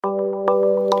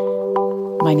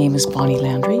My name is Bonnie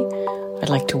Landry. I'd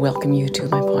like to welcome you to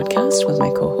my podcast with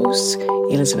my co-hosts,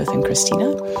 Elizabeth and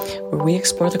Christina, where we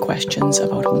explore the questions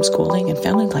about homeschooling and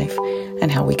family life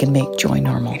and how we can make joy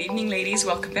normal. Good evening, ladies.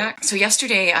 Welcome back. So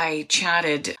yesterday I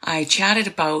chatted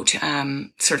about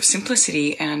sort of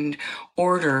simplicity and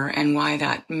order and why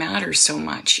that matters so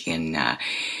much in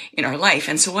our life.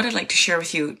 And so what I'd like to share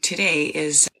with you today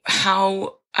is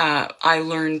how I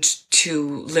learned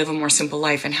to live a more simple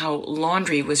life, and how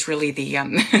laundry was really the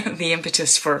the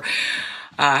impetus for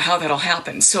how that all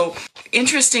happened. So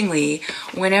interestingly,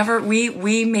 whenever we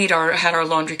had our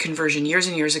laundry conversion years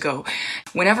and years ago,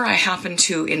 whenever I happen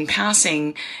to, in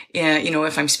passing,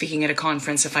 if I'm speaking at a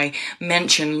conference, if I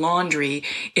mention laundry,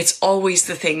 it's always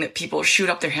the thing that people shoot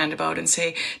up their hand about and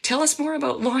say, tell us more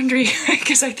about laundry,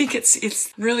 because I think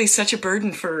it's really such a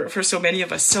burden for so many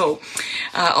of us. So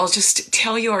I'll just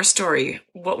tell you our story,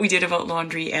 what we did about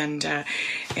laundry, and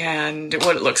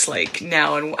what it looks like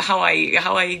now, and how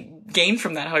I gained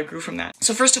from that, how I grew from that.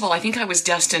 So first of all, I think I was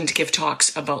destined to give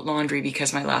talks about laundry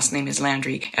because my last name is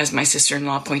Landry. As my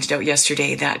sister-in-law pointed out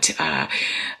yesterday, that,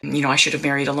 I should have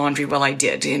married a laundry. Well, I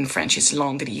did. In French, it's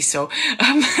laundry. So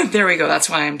there we go. That's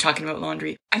why I'm talking about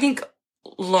laundry. I think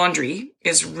laundry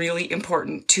is really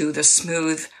important to the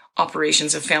smooth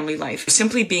operations of family life.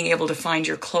 Simply being able to find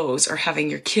your clothes, or having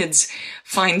your kids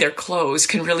find their clothes,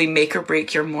 can really make or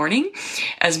break your morning.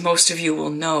 As most of you will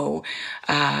know,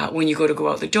 when you go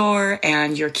out the door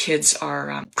and your kids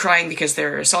are crying because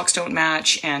their socks don't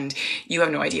match and you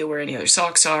have no idea where any other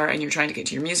socks are, and you're trying to get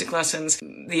to your music lessons,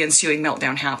 the ensuing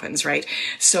meltdown happens, right?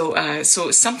 So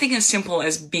something as simple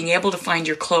as being able to find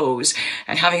your clothes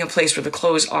and having a place where the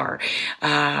clothes are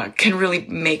can really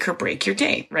make or break your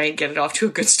day, right? Get it off to a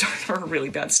good start or a really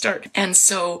bad start. And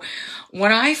so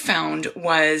what I found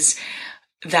was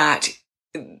that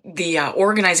the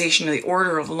organization of the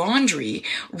order of laundry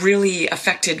really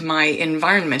affected my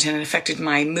environment, and it affected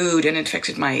my mood, and it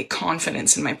affected my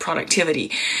confidence and my productivity.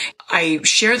 I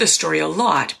share this story a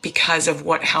lot because of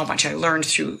how much I learned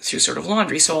through sort of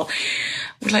laundry. So I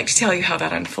would like to tell you how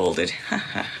that unfolded.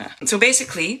 So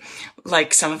basically,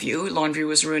 like some of you, laundry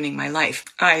was ruining my life.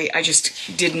 I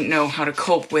just didn't know how to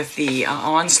cope with the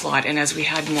onslaught. And as we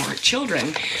had more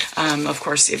children, of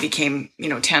course, it became,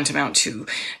 tantamount to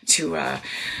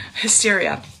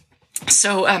hysteria.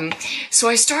 So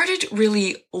I started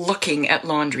really looking at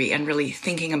laundry and really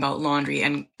thinking about laundry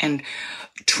and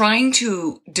trying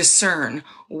to discern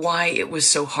why it was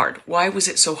so hard. Why was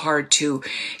it so hard to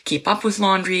keep up with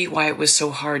laundry? Why it was so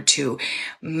hard to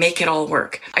make it all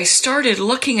work? I started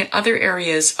looking at other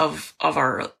areas of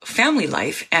our family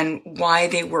life and why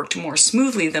they worked more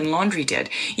smoothly than laundry did.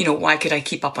 Why could I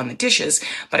keep up on the dishes,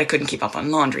 but I couldn't keep up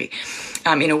on laundry?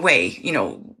 In a way,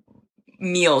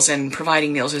 meals and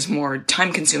providing meals is more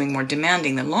time-consuming, more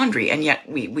demanding than laundry, and yet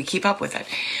we keep up with it.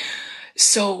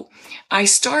 So I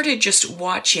started just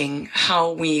watching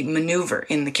how we maneuver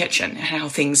in the kitchen and how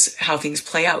things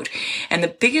play out. And the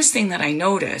biggest thing that I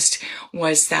noticed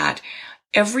was that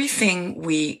everything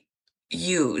we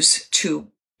use to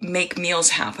make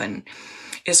meals happen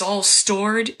is all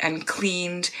stored and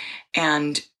cleaned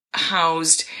and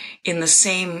housed in the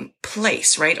same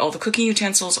place, right? All the cooking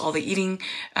utensils, all the eating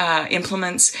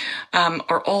implements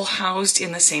are all housed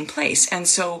in the same place. And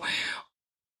so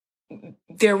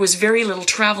there was very little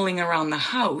traveling around the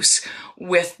house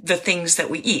with the things that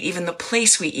we eat. Even the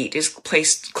place we eat is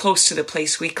placed close to the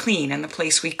place we clean and the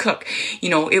place we cook.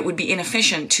 It would be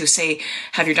inefficient to, say,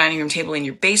 have your dining room table in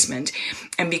your basement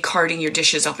and be carting your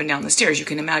dishes up and down the stairs. You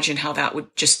can imagine how that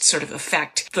would just sort of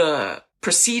affect the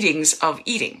proceedings of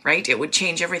eating, right? It would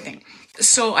change everything.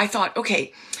 So I thought,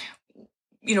 okay,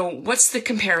 what's the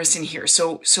comparison here?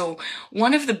 So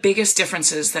one of the biggest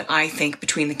differences that I think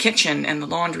between the kitchen and the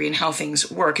laundry and how things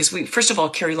work is we, first of all,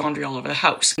 carry laundry all over the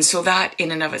house. And so that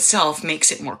in and of itself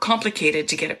makes it more complicated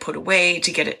to get it put away,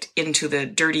 to get it into the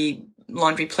dirty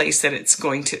laundry place that it's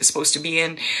supposed to be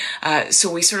in.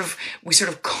 So we sort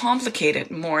of complicate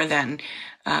it more than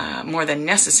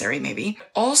necessary, maybe.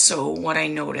 Also, what I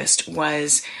noticed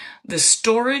was the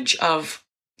storage of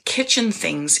kitchen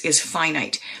things is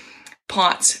finite.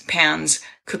 Pots, pans,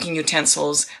 cooking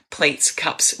utensils, plates,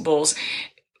 cups, bowls.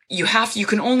 You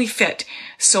can only fit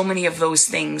so many of those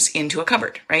things into a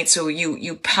cupboard, right? So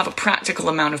you have a practical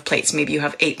amount of plates. Maybe you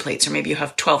have 8 plates, or maybe you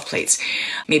have 12 plates.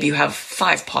 Maybe you have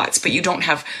 5 pots, but you don't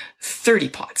have 30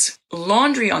 pots.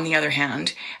 Laundry, on the other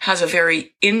hand, has a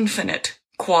very infinite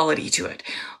quality to it.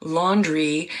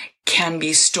 Laundry can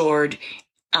be stored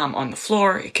on the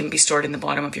floor. It can be stored in the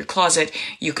bottom of your closet.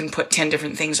 You can put 10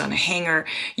 different things on a hanger.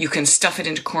 You can stuff it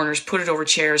into corners, put it over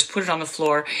chairs, put it on the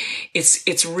floor.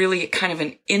 It's really kind of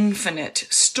an infinite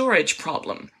storage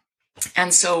problem.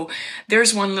 And so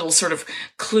there's one little sort of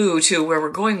clue to where we're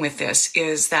going with this,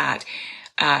 is that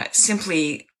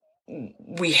simply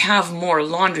we have more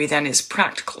laundry than is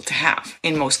practical to have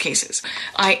in most cases.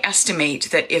 I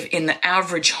estimate that if in the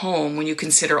average home, when you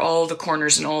consider all the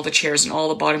corners and all the chairs and all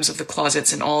the bottoms of the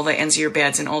closets and all the ends of your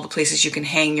beds and all the places you can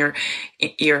hang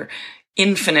your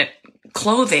infinite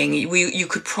clothing, you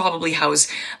could probably house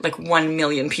like 1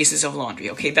 million pieces of laundry.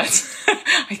 Okay, that's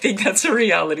I think that's a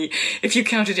reality if you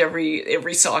counted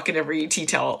every sock and every tea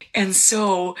towel. And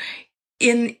so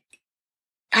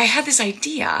I had this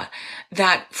idea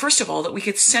that, first of all, that we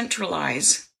could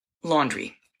centralize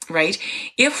laundry, right?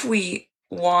 If we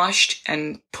washed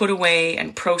and put away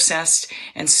and processed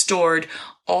and stored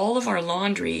all of our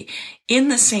laundry in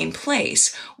the same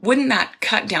place, wouldn't that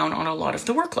cut down on a lot of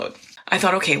the workload? I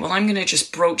thought, okay, well, I'm going to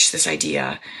just broach this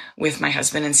idea with my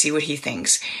husband and see what he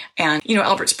thinks. And,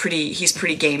 Albert's he's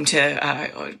pretty game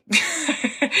to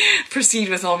proceed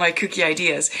with all my kooky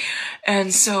ideas.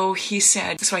 And so I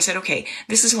said, okay,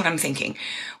 this is what I'm thinking.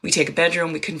 We take a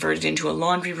bedroom, we convert it into a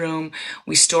laundry room,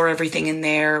 we store everything in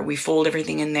there, we fold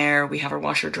everything in there, we have our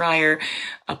washer dryer,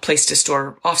 a place to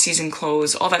store off-season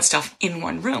clothes, all that stuff in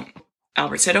one room.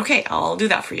 Albert said, okay, I'll do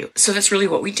that for you. So that's really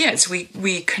what we did. So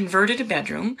we converted a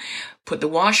bedroom, put the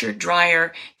washer,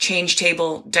 dryer, change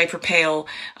table, diaper pail,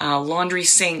 laundry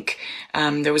sink.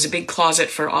 There was a big closet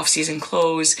for off-season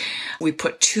clothes. We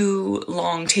put 2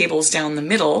 long tables down the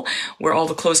middle where all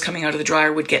the clothes coming out of the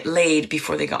dryer would get laid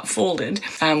before they got folded.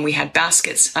 We had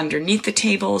baskets underneath the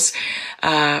tables,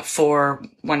 one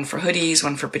for hoodies,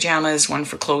 one for pajamas, one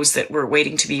for clothes that were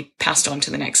waiting to be passed on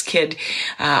to the next kid,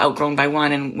 outgrown by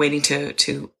one and waiting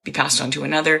to be passed on to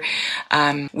another.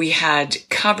 We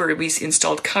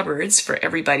installed cupboards for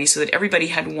everybody so that everybody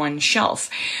had one shelf.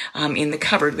 In the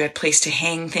cupboard, we had place to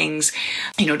hang things,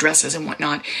 dresses and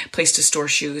whatnot, place to store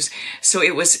shoes. So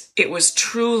it was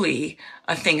truly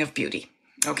a thing of beauty.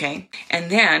 Okay.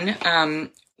 And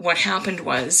then, what happened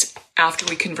was, after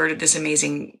we converted this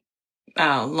amazing,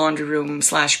 laundry room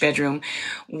 / bedroom,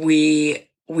 we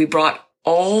brought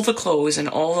all the clothes and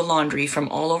all the laundry from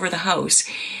all over the house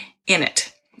in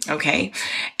it. Okay.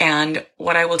 And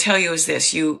what I will tell you is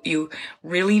this, you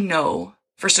really know,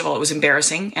 first of all, it was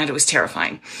embarrassing and it was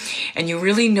terrifying. And you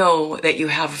really know that you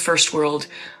have a first world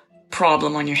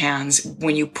problem on your hands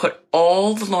when you put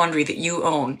all the laundry that you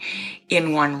own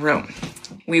in one room.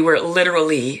 We were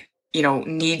literally,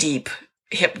 knee deep,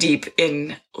 hip deep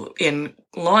in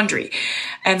laundry.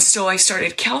 And so I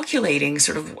started calculating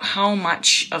sort of how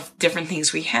much of different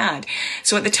things we had.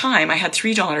 So at the time I had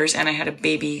 3 daughters and I had a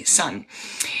baby son.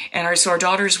 And our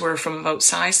daughters were from about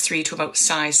size 3 to about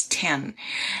size 10.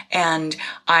 And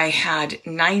I had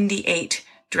 98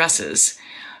 dresses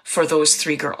for those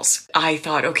 3 girls. I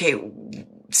thought, okay,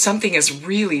 something is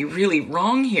really, really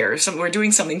wrong here. We're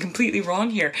doing something completely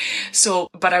wrong here.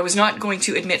 But I was not going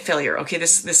to admit failure. Okay,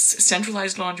 this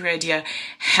centralized laundry idea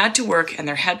had to work and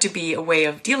there had to be a way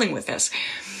of dealing with this.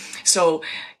 So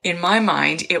in my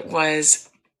mind, it was,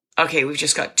 okay, we've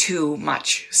just got too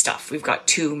much stuff. We've got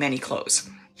too many clothes.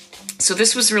 So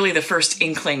this was really the first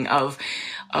inkling of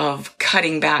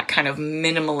cutting back, kind of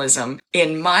minimalism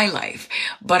in my life.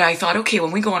 But I thought, okay,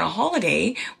 when we go on a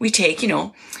holiday, we take,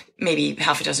 maybe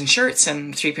half a dozen shirts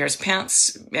and 3 pairs of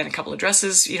pants and a couple of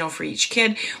dresses, for each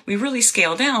kid. We really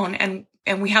scale down and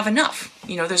we have enough.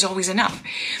 There's always enough.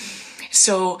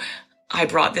 So I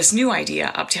brought this new idea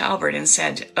up to Albert and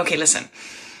said, okay, listen,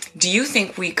 do you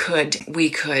think we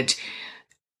could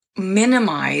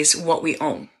minimize what we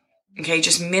own? Okay,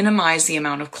 just minimize the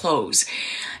amount of clothes.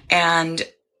 And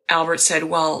Albert said,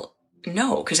 well,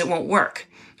 no, because it won't work.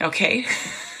 Okay.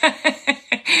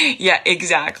 Yeah,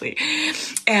 exactly.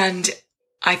 And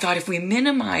I thought if we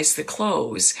minimize the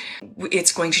clothes,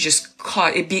 it's going to just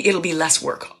it'll be less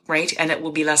work, right? And it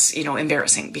will be less,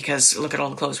 embarrassing because look at all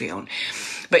the clothes we own.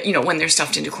 But, when they're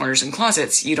stuffed into corners and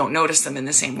closets, you don't notice them in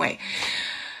the same way.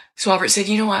 So Albert said,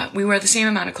 you know what? We wear the same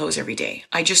amount of clothes every day.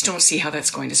 I just don't see how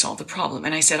that's going to solve the problem.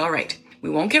 And I said, all right, we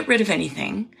won't get rid of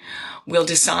anything. We'll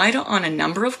decide on a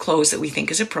number of clothes that we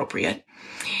think is appropriate.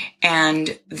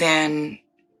 And then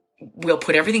we'll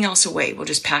put everything else away. We'll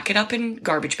just pack it up in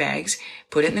garbage bags,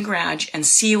 put it in the garage and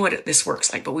see what this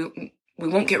works like. But we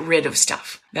won't get rid of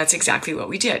stuff. That's exactly what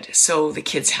we did. So the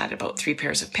kids had about 3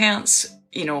 pairs of pants,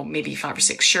 maybe 5 or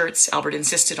 6 shirts. Albert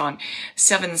insisted on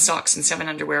 7 socks and 7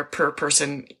 underwear per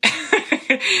person.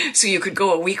 So you could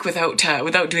go a week without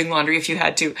doing laundry if you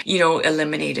had to.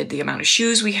 Eliminated the amount of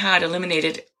shoes we had,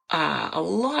 eliminated a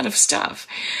lot of stuff,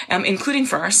 including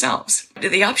for ourselves.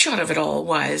 The upshot of it all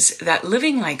was that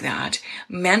living like that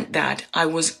meant that I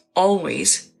was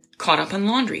always caught up in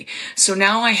laundry. So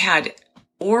now I had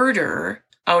order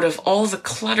out of all the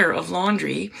clutter of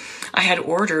laundry. I had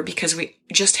order because we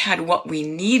just had what we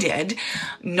needed,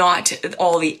 not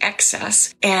all the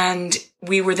excess. And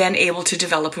we were then able to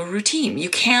develop a routine. You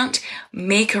can't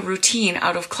make a routine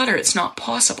out of clutter. It's not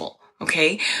possible.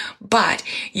 Okay. But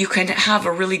you can have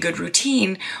a really good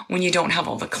routine when you don't have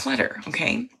all the clutter.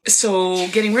 Okay. So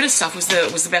getting rid of stuff was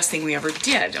the best thing we ever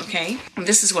did. Okay. And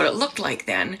this is what it looked like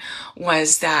then,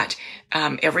 was that,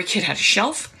 every kid had a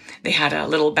shelf. They had a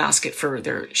little basket for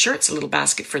their shirts, a little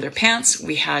basket for their pants.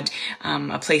 We had,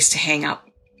 a place to hang up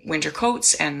winter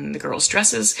coats and the girls'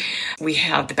 dresses. We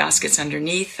had the baskets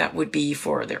underneath that would be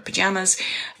for their pajamas.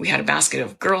 We had a basket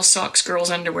of girls' socks, girls'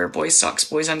 underwear, boys' socks,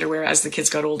 boys' underwear as the kids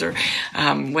got older.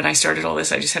 When I started all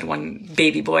this, I just had one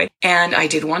baby boy. And I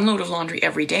did one load of laundry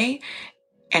every day.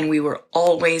 And we were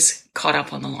always caught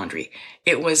up on the laundry.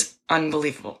 It was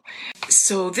unbelievable.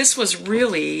 So this was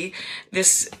really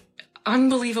this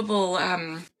unbelievable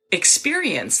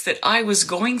experience that I was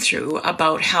going through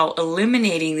about how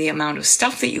eliminating the amount of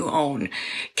stuff that you own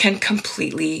can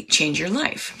completely change your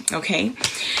life. Okay.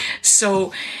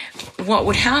 So what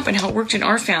would happen, how it worked in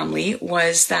our family,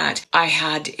 was that I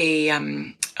had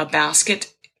a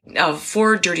basket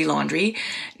for dirty laundry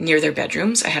near their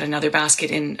bedrooms. I had another basket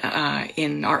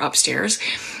in our upstairs,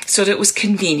 so that it was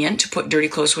convenient to put dirty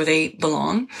clothes where they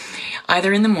belong.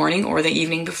 Either in the morning or the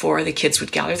evening before, the kids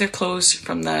would gather their clothes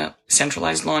from the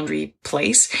centralized laundry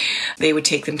place. They would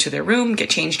take them to their room, get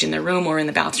changed in their room or in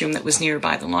the bathroom that was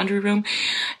nearby the laundry room.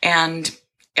 And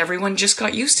everyone just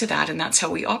got used to that. And that's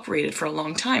how we operated for a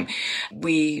long time.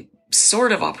 We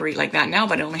sort of operate like that now,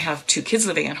 but I only have 2 kids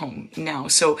living at home now.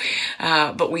 So,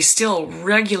 but we still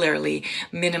regularly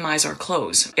minimize our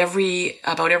clothes.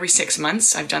 About every 6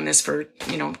 months, I've done this for,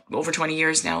 over 20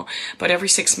 years now, but every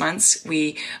 6 months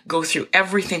we go through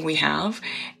everything we have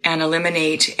and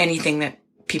eliminate anything that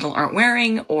people aren't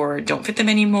wearing or don't fit them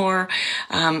anymore,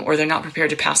 or they're not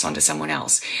prepared to pass on to someone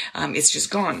else. It's just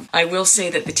gone. I will say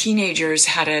that the teenagers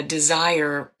had a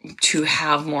desire to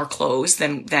have more clothes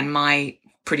than my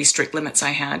pretty strict limits I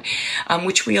had,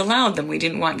 which we allowed them. We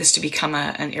didn't want this to become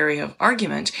an area of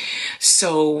argument.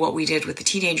 So what we did with the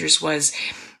teenagers was,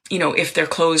 if their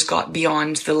clothes got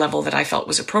beyond the level that I felt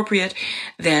was appropriate,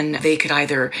 then they could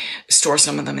either store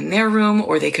some of them in their room,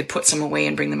 or they could put some away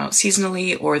and bring them out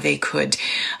seasonally, or they could,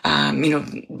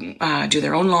 do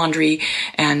their own laundry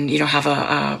and, have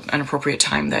an appropriate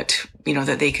time that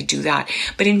they could do that.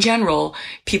 But in general,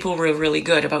 people were really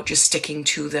good about just sticking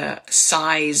to the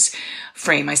size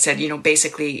frame. I said,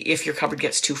 basically, if your cupboard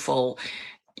gets too full,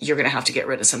 you're going to have to get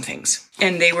rid of some things.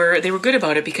 And they were good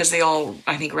about it because they all,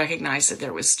 I think, recognized that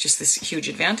there was just this huge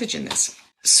advantage in this.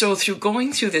 So through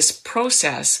going through this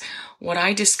process, what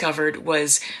I discovered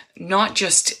was not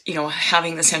just,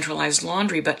 having the centralized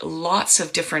laundry, but lots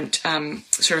of different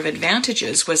sort of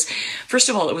advantages. Was, first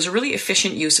of all, it was a really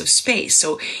efficient use of space.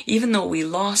 So even though we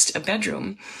lost a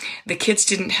bedroom, the kids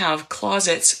didn't have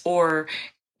closets or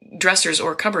dressers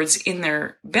or cupboards in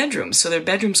their bedrooms. So their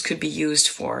bedrooms could be used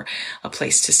for a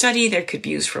place to study. They could be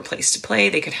used for a place to play.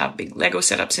 They could have big Lego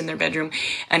setups in their bedroom.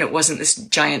 And it wasn't this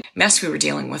giant mess we were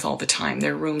dealing with all the time.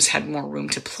 Their rooms had more room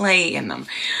to play in them.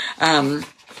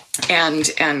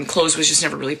 And clothes was just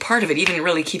never really part of it. Even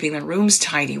really keeping the rooms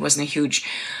tidy wasn't a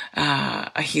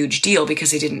huge deal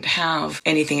because they didn't have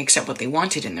anything except what they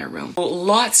wanted in their room. Well,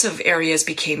 lots of areas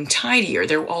became tidier.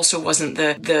 There also wasn't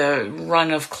the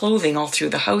run of clothing all through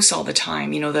the house all the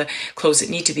time. The clothes that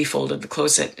need to be folded, the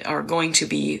clothes that are going to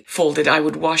be folded. I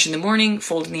would wash in the morning,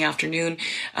 fold in the afternoon.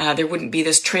 There wouldn't be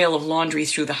this trail of laundry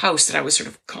through the house that I was sort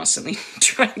of constantly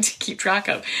trying to keep track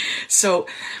of. So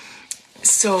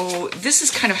this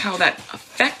is kind of how that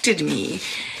affected me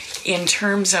in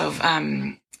terms of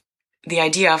the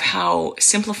idea of how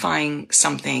simplifying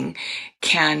something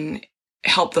can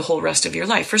help the whole rest of your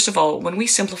life. First of all, when we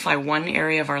simplify one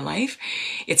area of our life,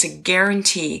 it's a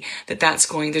guarantee that there's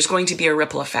going to be a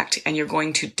ripple effect, and you're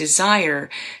going to desire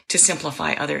to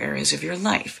simplify other areas of your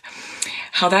life.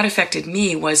 how that affected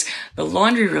me was the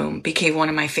laundry room became one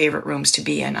of my favorite rooms to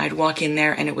be in. I'd walk in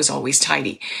there and it was always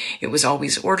tidy. It was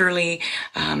always orderly.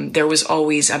 There was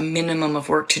always a minimum of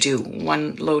work to do.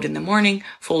 One load in the morning,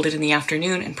 fold it in the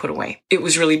afternoon, and put away. It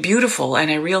was really beautiful. And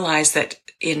I realized that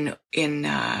in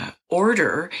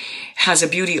order has a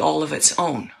beauty all of its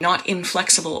own, not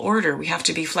inflexible order. We have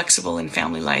to be flexible in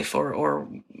family life, or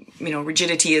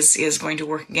rigidity is going to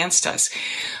work against us.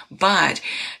 But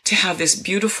to have this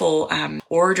beautiful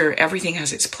order, everything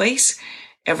has its place.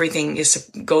 Everything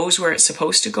goes where it's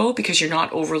supposed to go, because you're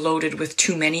not overloaded with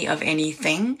too many of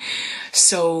anything.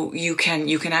 So you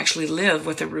can actually live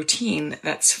with a routine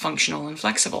that's functional and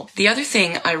flexible. The other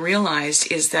thing I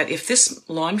realized is that if this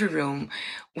laundry room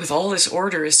with all this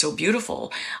order is so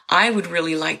beautiful, I would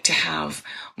really like to have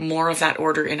more of that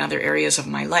order in other areas of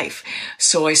my life.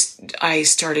 So I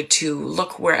started to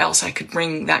look where else I could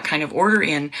bring that kind of order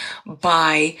in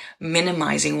by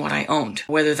minimizing what I owned,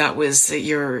 whether that was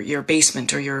your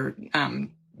basement or your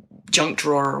junk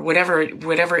drawer, or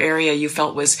whatever area you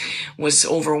felt was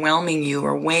overwhelming you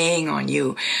or weighing on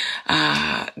you,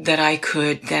 that I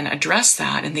could then address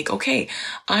that and think, okay,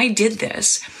 I did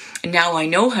this. Now I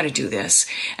know how to do this,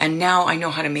 and now I know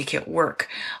how to make it work.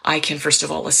 I can, first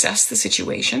of all, assess the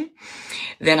situation.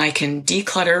 Then I can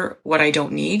declutter what I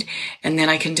don't need, and then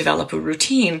I can develop a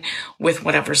routine with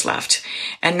whatever's left.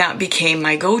 And that became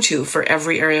my go-to for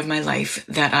every area of my life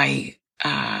that I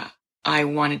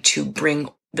wanted to bring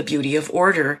the beauty of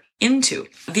order into.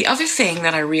 The other thing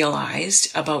that I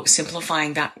realized about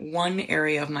simplifying that one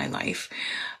area of my life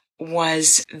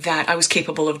was that I was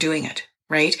capable of doing it.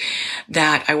 Right?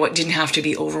 That I didn't have to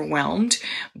be overwhelmed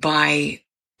by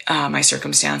my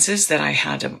circumstances, that I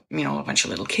had a bunch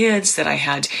of little kids, that I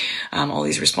had all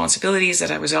these responsibilities,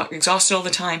 that I was exhausted all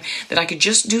the time, that I could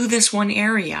just do this one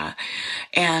area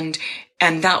and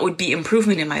that would be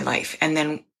improvement in my life. And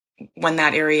then when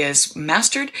that area is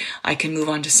mastered, I can move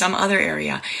on to some other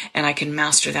area and I can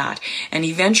master that. And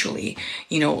eventually,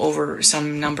 over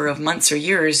some number of months or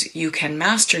years, you can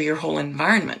master your whole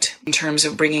environment in terms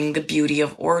of bringing the beauty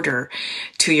of order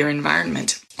to your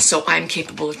environment. So I'm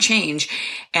capable of change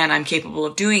and I'm capable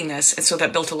of doing this. And so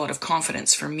that built a lot of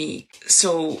confidence for me.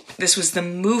 So this was the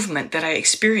movement that I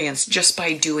experienced just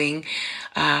by getting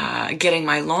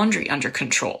my laundry under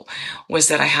control, was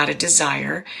that I had a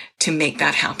desire to make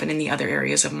that happen in the other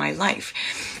areas of my life.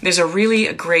 There's a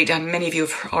really great, many of you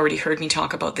have already heard me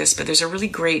talk about this, but there's a really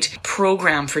great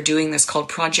program for doing this called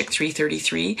Project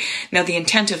 333. Now, the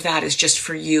intent of that is just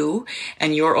for you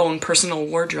and your own personal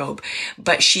wardrobe.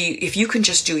 But if you can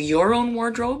just do your own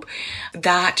wardrobe,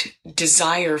 that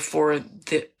desire for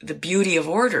the beauty of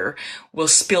order will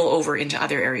spill over into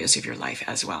other areas of your life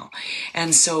as well.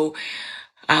 And so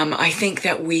I think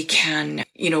that we can,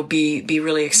 be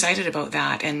really excited about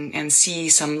that and see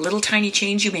some little tiny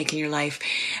change you make in your life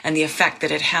and the effect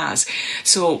that it has.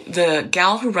 So the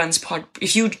gal who runs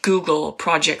if you Google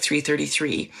Project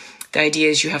 333, the idea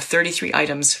is you have 33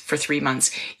 items for 3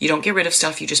 months. You don't get rid of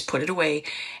stuff. You just put it away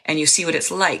and you see what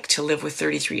it's like to live with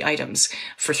 33 items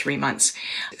for 3 months.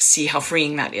 See how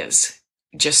freeing that is,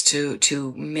 just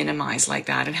to minimize like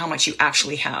that, and how much you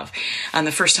actually have. And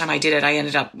the first time I did it, I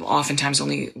ended up oftentimes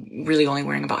only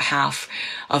wearing about half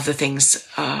of the things,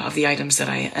 of the items that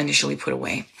I initially put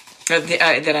away,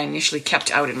 that I initially kept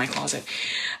out in my closet.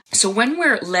 So when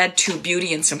we're led to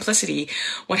beauty and simplicity,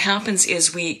 what happens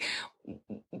is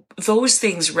those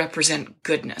things represent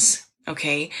goodness.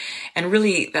 Okay. And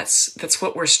really that's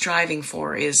what we're striving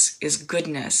for is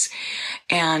goodness.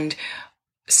 And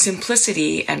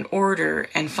simplicity and order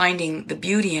and finding the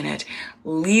beauty in it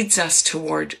leads us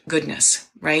toward goodness,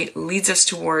 right? Leads us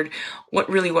toward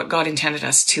what God intended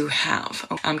us to have,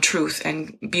 truth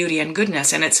and beauty and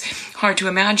goodness. And it's hard to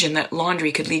imagine that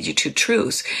laundry could lead you to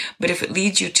truth, but if it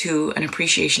leads you to an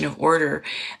appreciation of order,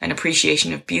 an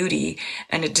appreciation of beauty,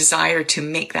 and a desire to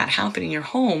make that happen in your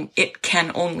home, it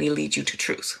can only lead you to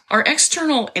truth. Our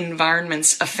external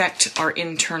environments affect our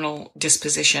internal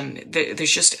disposition.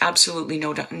 There's just absolutely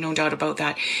no doubt about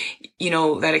that.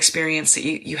 That experience that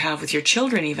you have with your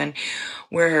children even,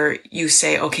 where you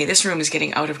say, okay, this room is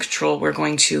getting out of control. We're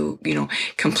going to,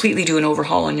 completely do an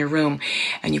overhaul on your room.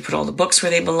 And you put all the books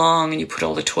where they belong, and you put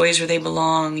all the toys where they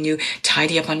belong, and you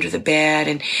tidy up under the bed,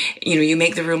 and, you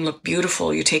make the room look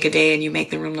beautiful. You take a day and you make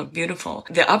the room look beautiful.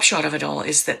 The upshot of it all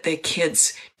is that the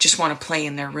kids just want to play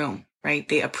in their room, right?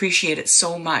 They appreciate it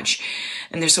so much,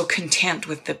 and they're so content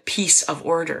with the peace of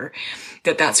order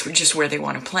that that's just where they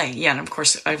want to play. Yeah, and of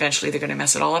course, eventually they're going to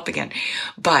mess it all up again.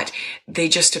 But they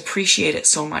just appreciate it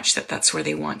so much that that's where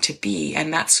they want to be.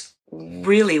 And that's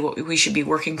really what we should be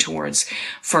working towards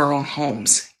for our own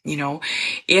homes,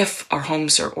 If our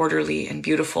homes are orderly and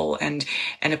beautiful and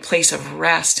a place of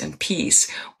rest and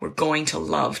peace, we're going to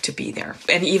love to be there.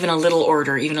 And even a little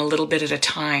order, even a little bit at a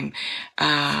time,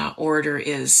 order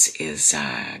is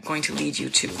going to lead you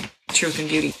to truth and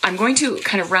beauty. I'm going to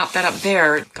kind of wrap that up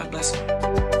there. God bless you.